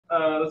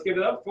Let's give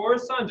it up for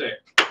Sanjay.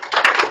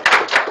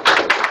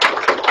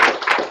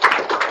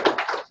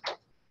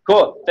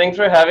 Cool. Thanks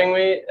for having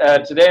me.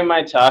 Today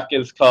my talk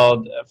is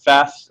called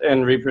Fast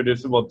and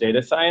Reproducible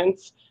Data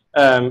Science.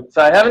 So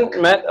I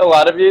haven't met a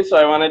lot of you, so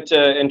I wanted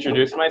to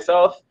introduce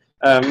myself.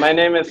 My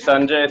name is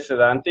Sanjay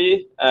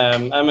Siddhanti.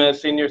 I'm a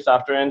senior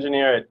software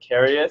engineer at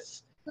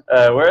Carius.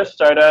 We're a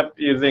startup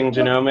using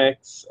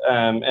genomics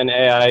and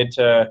AI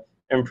to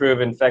improve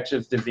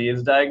infectious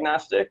disease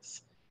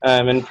diagnostics.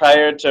 And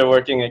prior to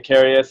working at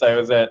Carius, I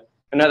was at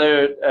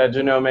another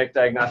genomic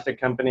diagnostic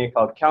company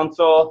called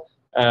Counsel,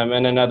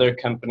 and another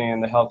company in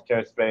the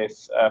healthcare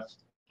space,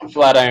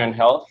 Flatiron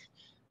Health.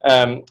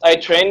 I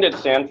trained at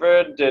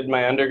Stanford, did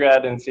my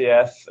undergrad in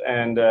CS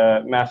and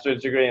a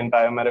master's degree in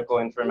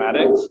biomedical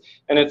informatics.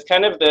 And it's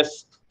kind of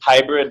this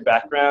hybrid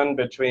background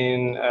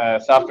between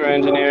software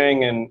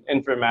engineering and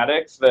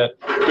informatics that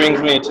brings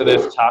me to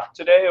this talk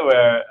today,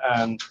 where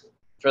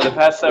for the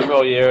past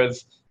several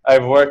years,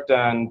 I've worked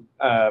on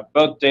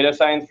both data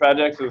science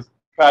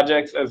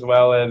projects as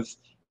well as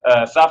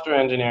software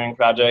engineering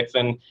projects,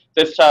 and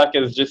this talk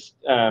is just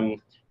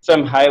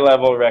some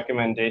high-level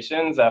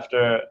recommendations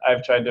after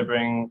I've tried to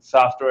bring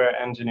software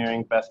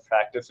engineering best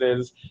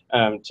practices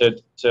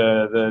to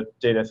the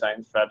data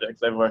science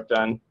projects I've worked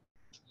on.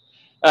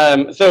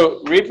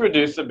 So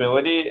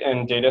reproducibility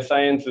in data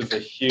science is a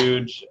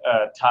huge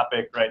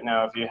topic right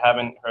now if you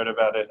haven't heard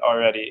about it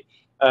already.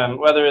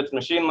 Whether it's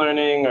machine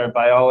learning or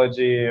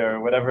biology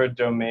or whatever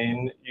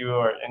domain you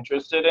are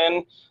interested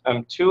in,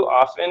 too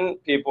often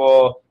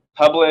people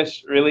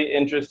publish really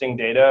interesting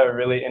data or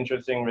really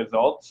interesting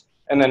results,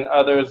 and then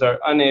others are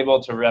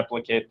unable to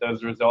replicate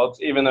those results,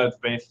 even though it's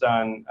based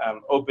on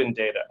open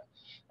data.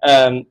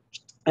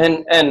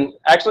 And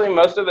actually,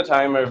 most of the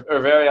time, or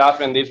very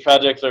often, these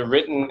projects are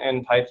written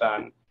in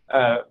Python,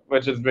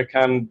 which has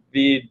become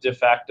the de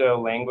facto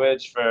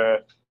language for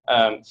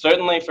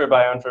certainly for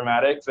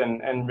bioinformatics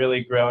and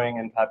really growing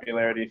in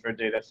popularity for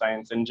data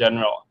science in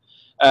general.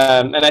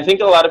 And I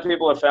think a lot of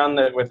people have found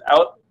that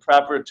without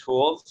proper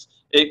tools,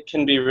 it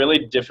can be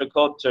really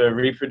difficult to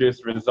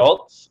reproduce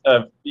results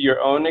of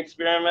your own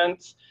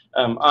experiments,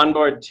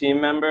 onboard team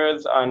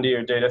members onto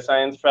your data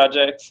science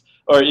projects,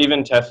 or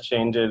even test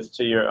changes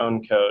to your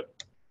own code.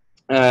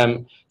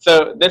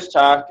 So this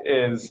talk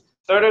is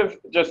sort of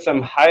just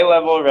some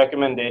high-level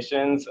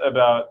recommendations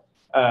about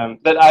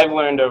that I've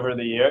learned over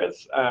the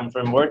years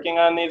from working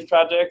on these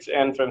projects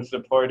and from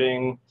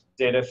supporting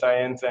data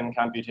science and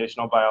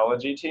computational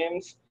biology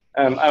teams.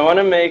 I want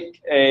to make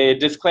a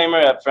disclaimer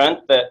up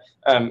front that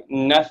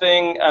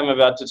nothing I'm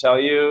about to tell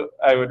you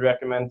I would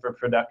recommend for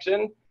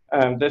production.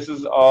 This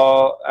is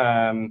all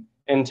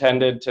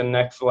intended to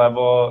next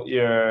level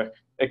your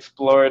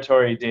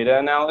exploratory data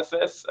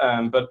analysis,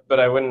 but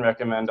I wouldn't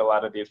recommend a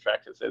lot of these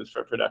practices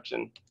for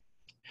production.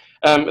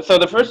 So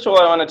the first tool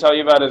I want to tell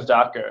you about is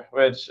Docker,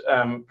 which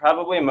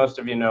probably most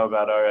of you know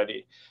about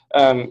already.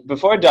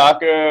 Before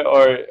Docker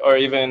or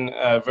even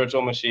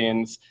virtual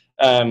machines,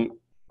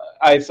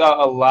 I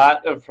saw a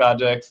lot of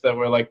projects that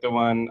were like the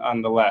one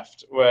on the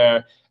left,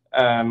 where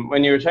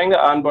when you were trying to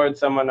onboard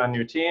someone on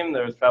your team,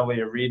 there was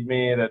probably a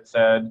README that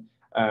said,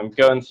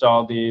 go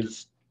install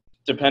these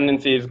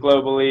dependencies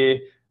globally,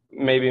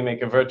 maybe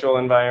make a virtual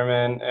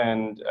environment,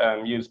 and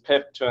use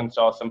pip to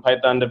install some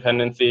Python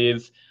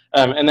dependencies,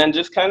 and then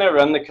just kind of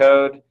run the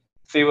code,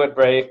 see what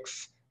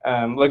breaks,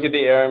 look at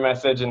the error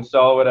message,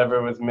 install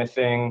whatever was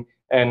missing,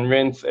 and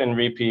rinse and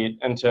repeat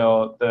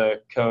until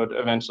the code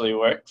eventually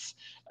works.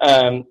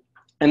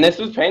 And this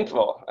was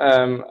painful.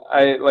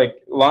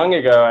 Long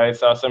ago, I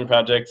saw some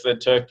projects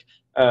that took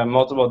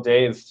multiple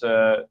days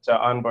to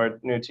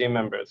onboard new team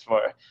members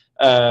for.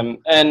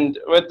 And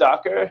with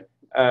Docker,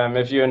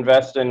 if you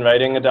invest in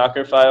writing a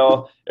Docker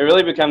file, it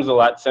really becomes a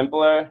lot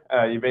simpler.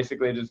 You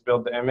basically just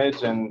build the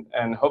image,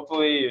 and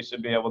hopefully you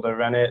should be able to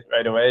run it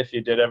right away if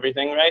you did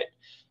everything right.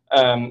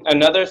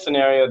 Another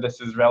scenario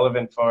this is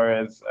relevant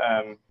for is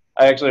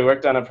I actually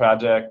worked on a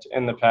project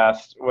in the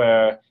past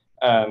where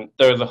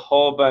there was a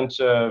whole bunch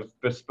of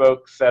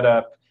bespoke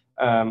setup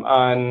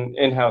on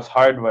in-house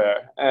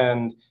hardware.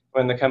 And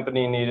when the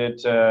company needed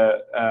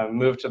to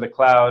move to the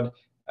cloud,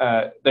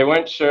 they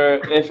weren't sure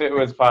if it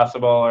was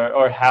possible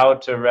or how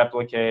to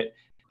replicate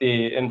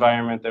the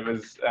environment that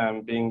was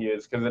being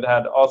used, because it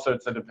had all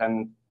sorts of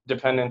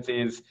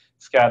dependencies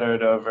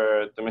scattered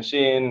over the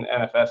machine,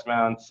 NFS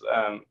mounts,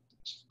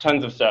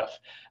 tons of stuff.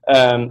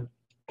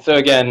 So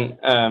again,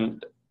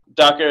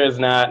 Docker is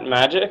not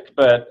magic,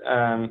 but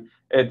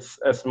it's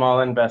a small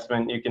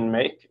investment you can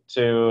make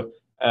to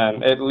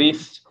at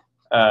least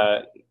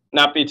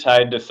not be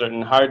tied to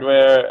certain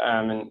hardware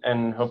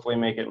and hopefully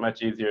make it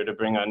much easier to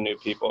bring on new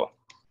people.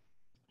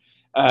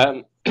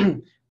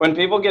 When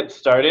people get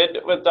started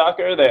with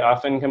Docker, they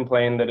often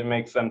complain that it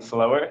makes them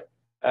slower.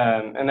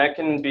 And that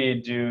can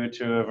be due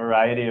to a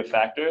variety of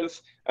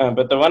factors.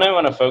 But the one I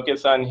want to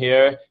focus on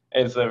here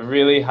is a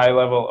really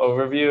high-level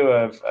overview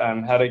of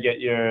how to get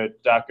your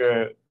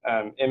Docker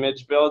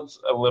image builds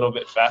a little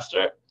bit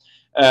faster.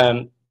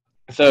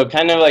 So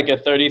kind of like a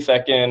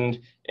 30-second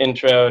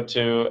intro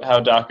to how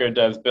Docker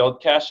does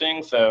build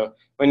caching. So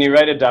when you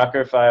write a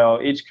Docker file,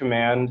 each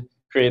command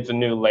creates a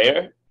new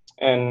layer.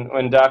 And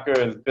when Docker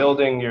is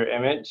building your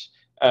image,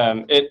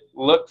 it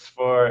looks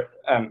for,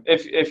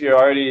 if you're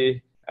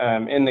already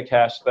in the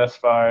cache thus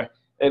far,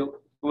 it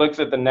looks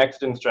at the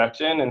next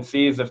instruction and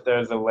sees if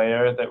there's a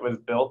layer that was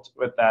built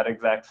with that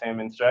exact same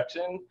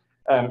instruction.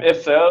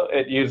 If so,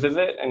 it uses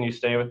it and you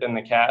stay within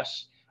the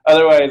cache.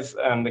 Otherwise,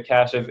 the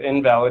cache is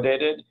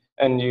invalidated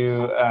and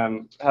you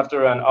have to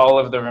run all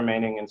of the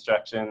remaining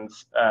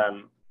instructions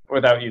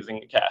without using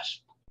a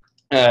cache.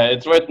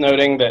 It's worth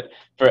noting that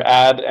for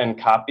add and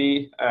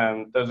copy,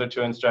 those are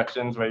two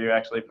instructions where you're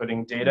actually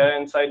putting data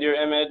inside your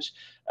image.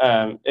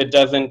 It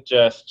doesn't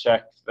just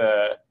check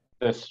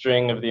the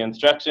string of the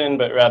instruction,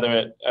 but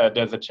rather it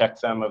does a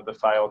checksum of the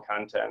file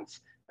contents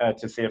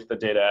to see if the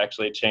data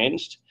actually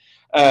changed.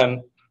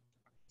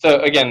 So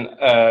again,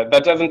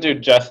 that doesn't do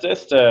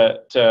justice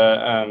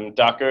to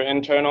Docker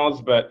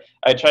internals, but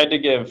I tried to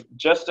give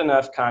just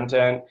enough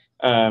content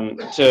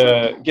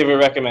to give a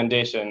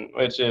recommendation,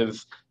 which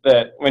is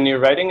that when you're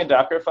writing a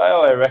Docker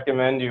file, I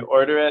recommend you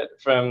order it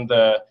from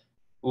the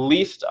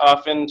least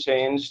often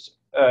changed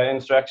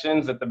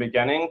instructions at the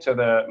beginning to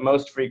the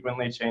most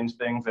frequently changed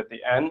things at the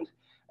end.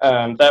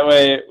 That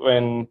way,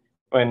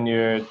 when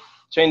you're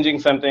changing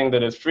something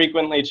that is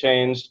frequently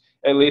changed,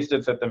 at least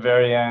it's at the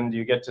very end.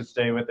 You get to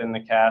stay within the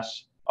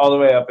cache all the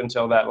way up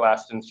until that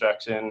last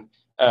instruction.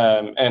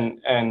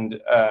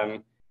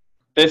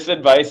 This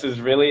advice is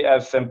really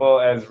as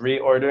simple as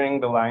reordering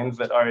the lines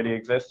that already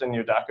exist in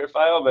your Docker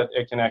file, but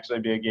it can actually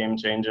be a game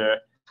changer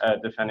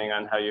depending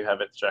on how you have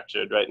it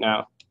structured right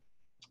now.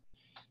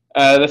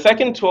 The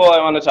second tool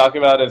I want to talk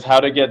about is how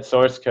to get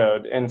source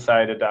code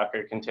inside a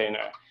Docker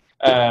container.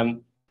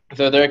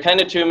 So there are kind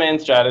of two main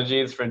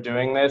strategies for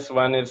doing this.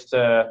 One is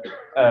to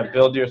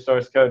build your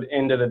source code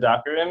into the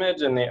Docker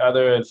image, and the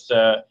other is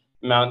to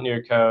mount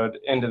your code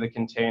into the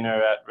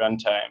container at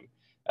runtime.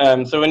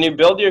 So when you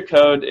build your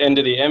code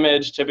into the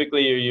image,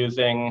 typically you're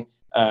using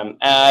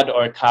add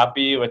or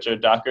copy, which are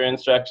Docker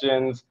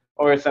instructions,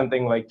 or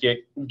something like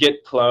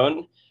git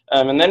clone.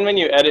 And then when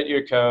you edit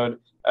your code,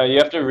 you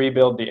have to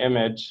rebuild the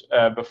image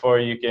before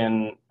you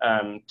can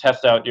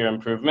test out your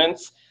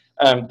improvements.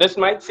 This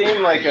might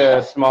seem like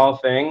a small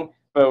thing,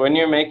 but when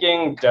you're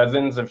making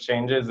dozens of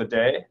changes a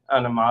day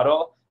on a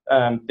model,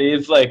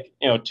 these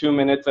 2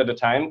 minutes at a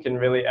time can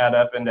really add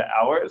up into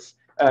hours.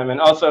 And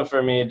also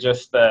for me,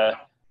 just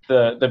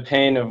the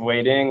pain of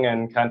waiting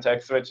and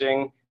context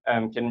switching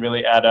can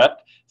really add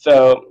up.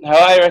 So how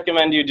I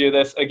recommend you do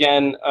this,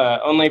 again,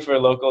 only for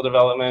local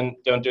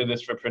development, don't do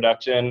this for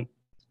production,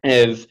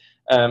 is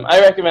I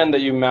recommend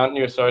that you mount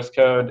your source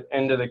code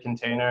into the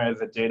container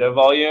as a data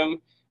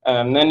volume.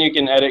 Then you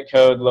can edit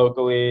code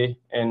locally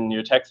in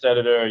your text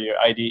editor or your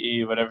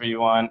IDE, whatever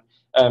you want,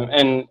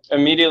 and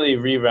immediately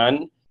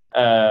rerun.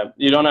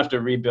 You don't have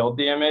to rebuild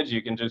the image.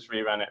 You can just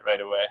rerun it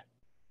right away.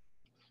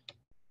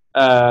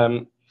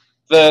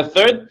 The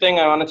third thing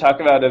I want to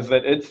talk about is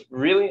that it's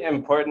really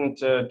important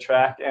to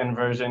track and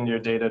version your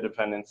data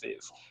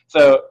dependencies.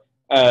 So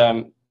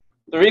the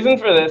reason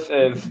for this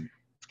is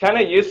it's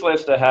kind of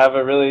useless to have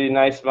a really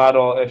nice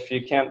model if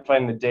you can't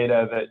find the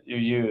data that you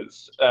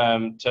used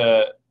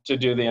to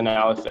do the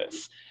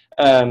analysis.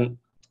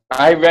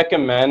 I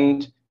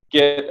recommend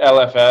Git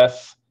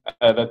LFS,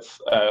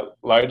 that's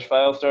large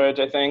file storage,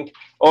 I think,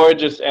 or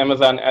just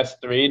Amazon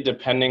S3,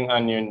 depending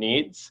on your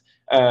needs.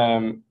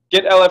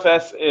 Git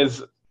LFS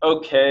is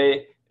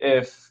okay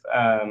if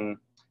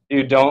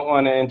you don't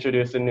want to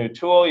introduce a new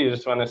tool, you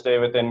just want to stay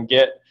within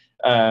Git.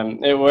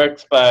 It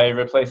works by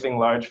replacing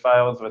large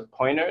files with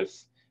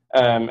pointers,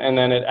 and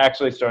then it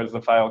actually stores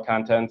the file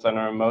contents on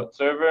a remote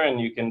server, and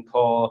you can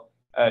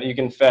you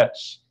can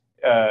fetch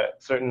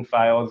certain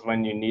files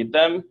when you need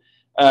them.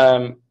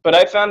 But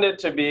I found it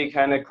to be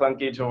kind of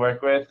clunky to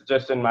work with,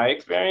 just in my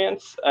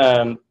experience,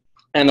 and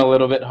a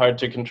little bit hard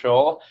to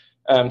control.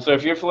 So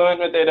if you're fluent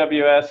with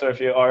AWS, or if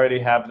you already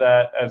have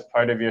that as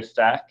part of your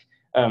stack,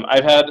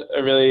 I've had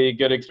a really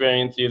good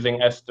experience using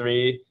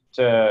S3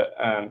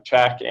 to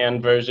track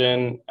and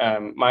version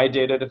my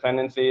data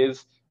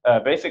dependencies,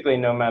 basically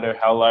no matter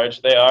how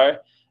large they are.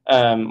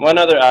 One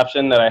other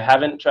option that I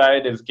haven't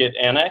tried is Git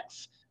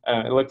Annex.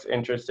 It looks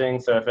interesting,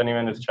 so if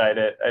anyone has tried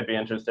it, I'd be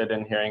interested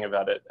in hearing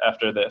about it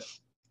after this.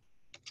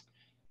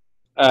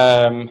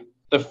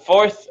 The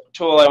fourth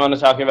tool I want to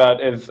talk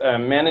about is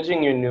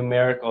managing your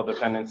numerical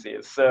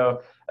dependencies.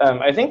 So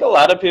I think a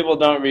lot of people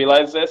don't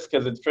realize this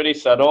because it's pretty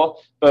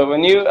subtle, but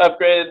when you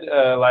upgrade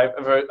a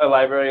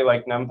library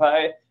like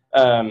NumPy,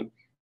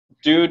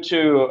 due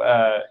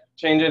to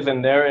changes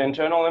in their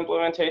internal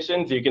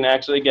implementations, you can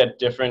actually get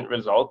different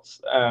results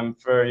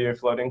for your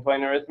floating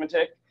point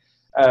arithmetic.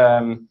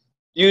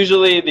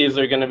 Usually these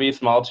are going to be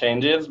small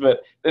changes,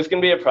 but this can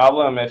be a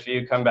problem if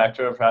you come back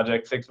to a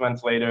project 6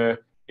 months later.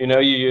 You know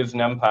you use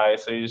NumPy,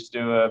 so you just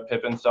do a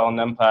pip install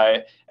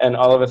NumPy, and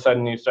all of a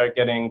sudden you start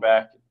getting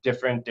back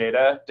different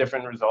data,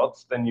 different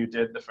results than you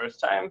did the first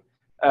time.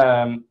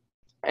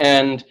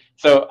 And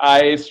so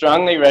I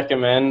strongly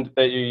recommend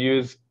that you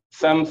use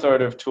some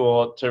sort of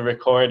tool to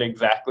record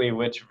exactly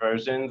which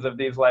versions of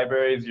these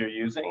libraries you're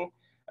using.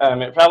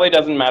 It probably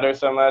doesn't matter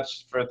so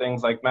much for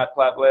things like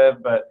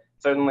matplotlib, but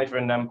certainly for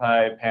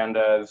NumPy,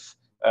 pandas,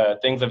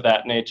 things of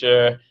that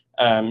nature.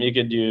 You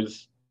could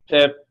use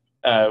pip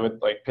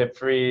with like pip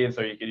freeze,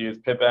 or you could use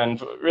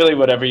pipenv, really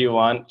whatever you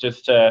want,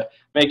 just to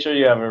make sure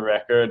you have a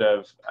record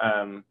of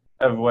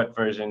what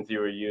versions you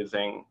were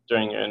using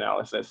during your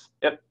analysis.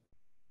 Yep.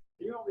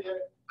 You know,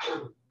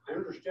 I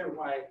understand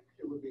why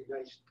it would be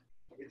nice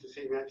to get the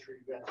same answer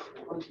you got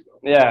 6 months ago.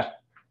 Yeah.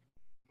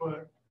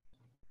 But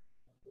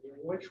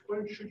which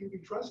one should you be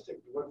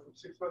trusting? The one from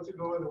 6 months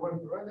ago or the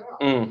one right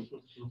now?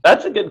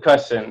 That's a good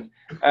question.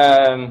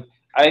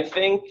 I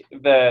think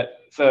that,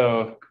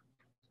 so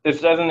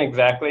this doesn't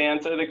exactly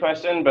answer the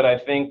question, but I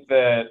think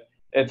that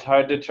it's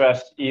hard to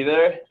trust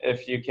either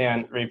if you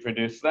can't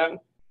reproduce them.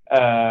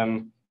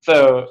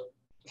 So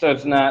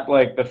it's not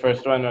like the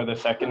first one or the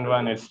second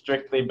one is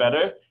strictly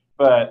better,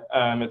 but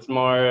it's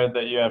more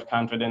that you have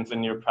confidence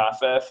in your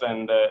process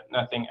and that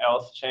nothing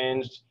else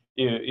changed.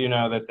 You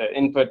know that the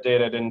input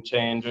data didn't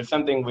change or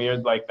something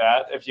weird like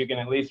that. If you can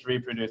at least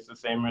reproduce the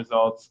same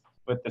results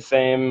with the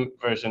same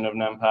version of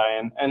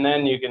NumPy, and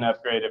then you can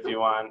upgrade if you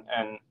want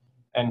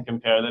and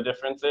compare the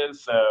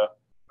differences. So.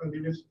 I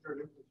mean, is there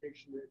an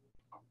implication that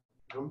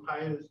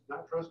NumPy is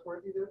not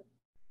trustworthy then?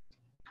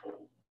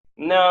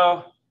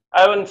 No,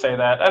 I wouldn't say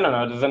that. I don't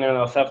know. Does anyone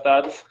else have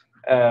thoughts?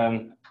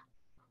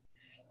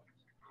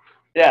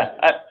 Yeah,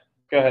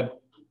 go ahead.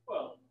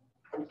 Well,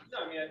 no,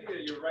 I mean, I think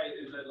that you're right,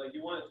 is that like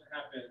you want it to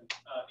happen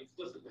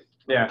explicitly.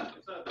 Yeah.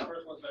 It's not the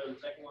first one's better, the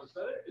second one's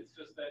better. It's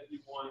just that you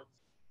want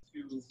to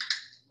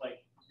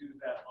like do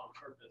that on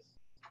purpose.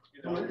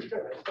 You know? I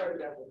understand. I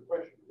started that with a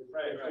question.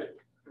 Right, right.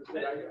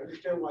 I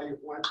understand why you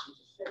want to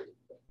say.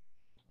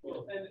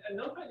 Well, and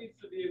NumPy needs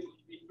to be able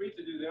to be free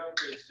to do their own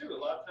grades too. A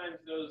lot of times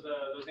those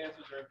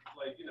answers are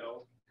like, you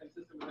know,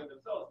 consistent within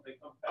themselves and they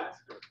come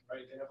faster,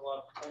 right? They have a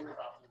lot of performance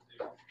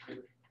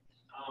optimization.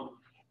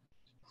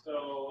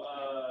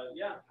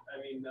 Yeah, I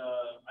mean,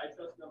 I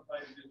trust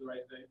NumPy to do the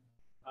right thing.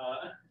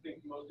 I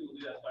think most people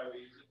do, that's why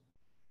we use it.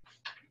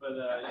 But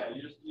yeah,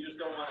 you just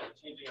don't want it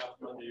changing out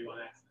from under you on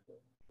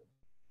accident.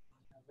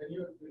 When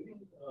you're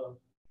building the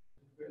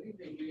image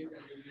and you're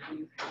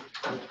using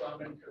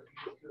requirement or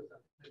PHP or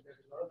something like that,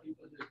 a lot of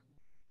people just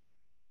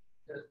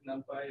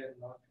NumPy and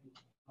not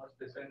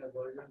specify a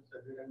version,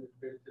 so every time it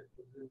builds it,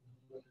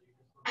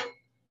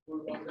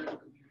 would want that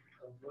to be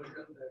a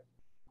version that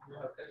you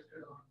have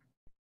tested on,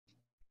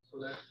 so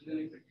that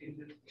even if it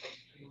changes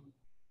upstream,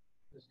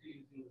 you're still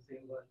using the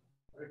same one,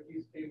 or at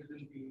least stay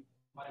within the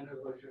minor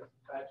version,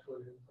 patch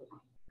version.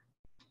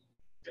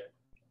 Okay.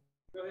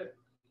 Go ahead.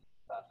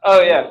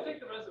 Oh yeah.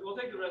 We'll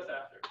take the rest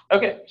after.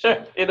 Okay,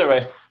 sure. Either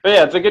way, but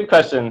yeah, it's a good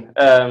question.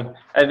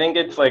 I think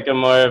it's like a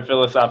more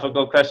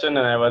philosophical question,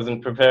 and I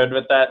wasn't prepared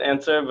with that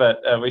answer.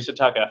 But we should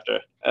talk after.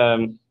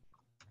 I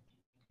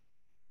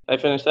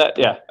finished that.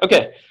 Yeah.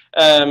 Okay.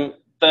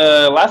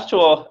 The last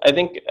tool, I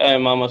think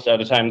I'm almost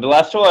out of time. The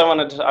last tool I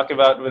wanted to talk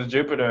about was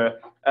Jupyter.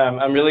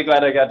 I'm really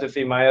glad I got to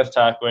see Maya's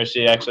talk where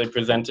she actually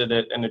presented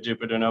it in a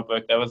Jupyter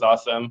notebook. That was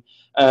awesome.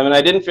 And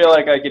I didn't feel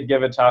like I could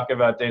give a talk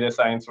about data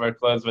science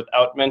workflows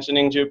without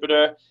mentioning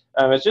Jupyter.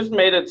 It's just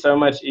made it so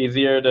much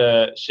easier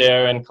to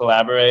share and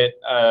collaborate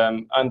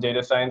on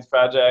data science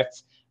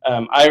projects.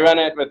 I run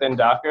it within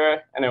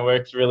Docker, and it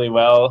works really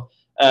well.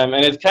 And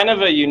it's kind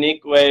of a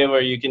unique way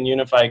where you can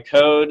unify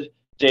code,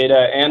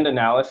 data, and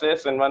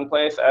analysis in one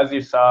place. As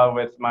you saw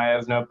with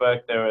Maya's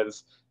notebook, there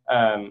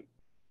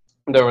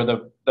were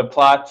the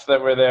plots that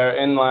were there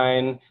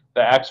inline,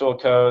 the actual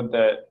code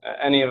that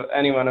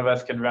any one of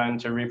us could run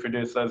to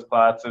reproduce those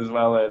plots, as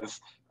well as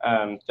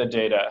the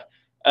data.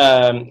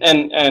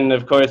 And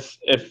of course,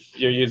 if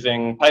you're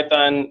using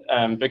Python,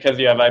 because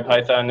you have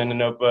IPython in a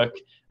notebook,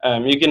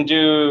 you can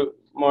do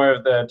more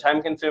of the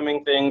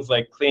time-consuming things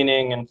like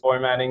cleaning and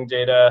formatting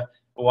data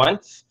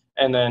once,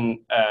 and then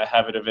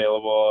have it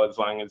available as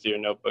long as your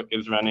notebook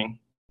is running.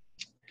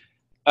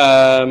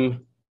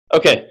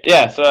 Okay,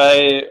 yeah, so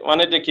I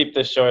wanted to keep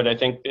this short. I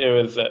think it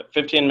was a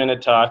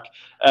 15-minute talk.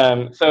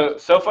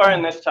 So far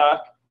in this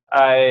talk,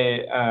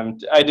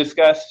 I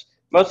discussed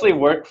mostly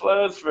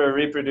workflows for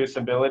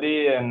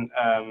reproducibility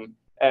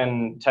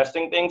and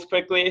testing things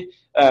quickly.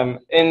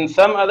 In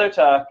some other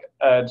talk,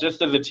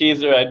 just as a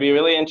teaser, I'd be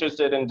really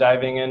interested in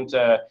diving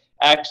into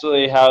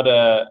actually how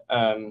to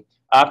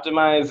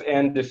optimize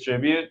and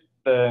distribute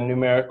the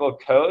numerical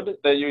code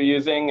that you're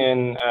using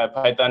in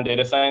Python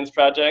data science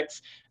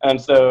projects.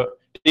 So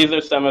these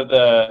are some of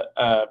the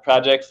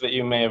projects that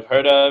you may have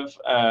heard of.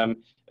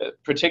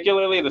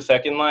 Particularly the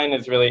second line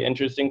is really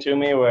interesting to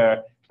me,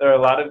 where there are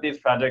a lot of these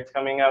projects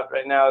coming out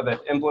right now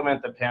that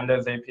implement the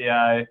Pandas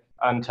API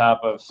on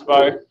top of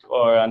Spark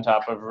or on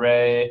top of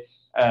Ray.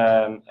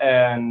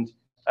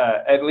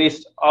 At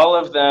least all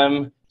of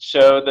them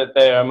show that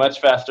they are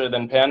much faster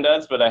than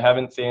Pandas, but I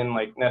haven't seen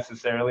like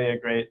necessarily a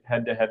great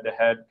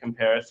head-to-head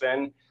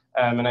comparison.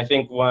 And I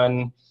think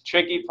one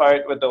tricky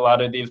part with a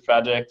lot of these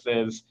projects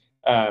is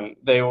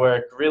They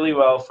work really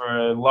well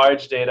for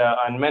large data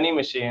on many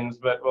machines,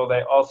 but will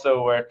they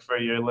also work for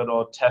your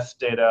little test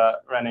data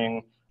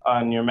running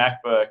on your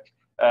MacBook?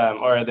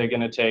 Or are they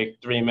going to take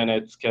 3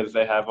 minutes because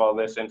they have all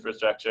this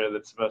infrastructure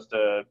that's supposed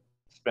to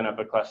spin up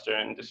a cluster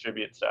and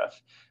distribute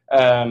stuff?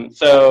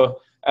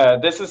 So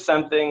this is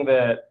something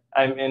that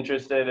I'm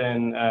interested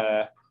in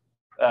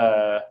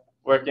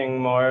working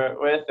more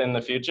with in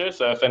the future.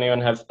 So if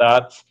anyone has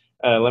thoughts,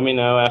 let me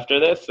know after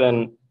this.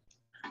 And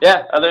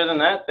yeah, other than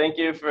that, thank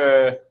you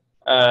for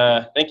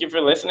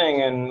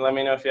listening, and let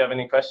me know if you have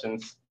any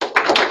questions.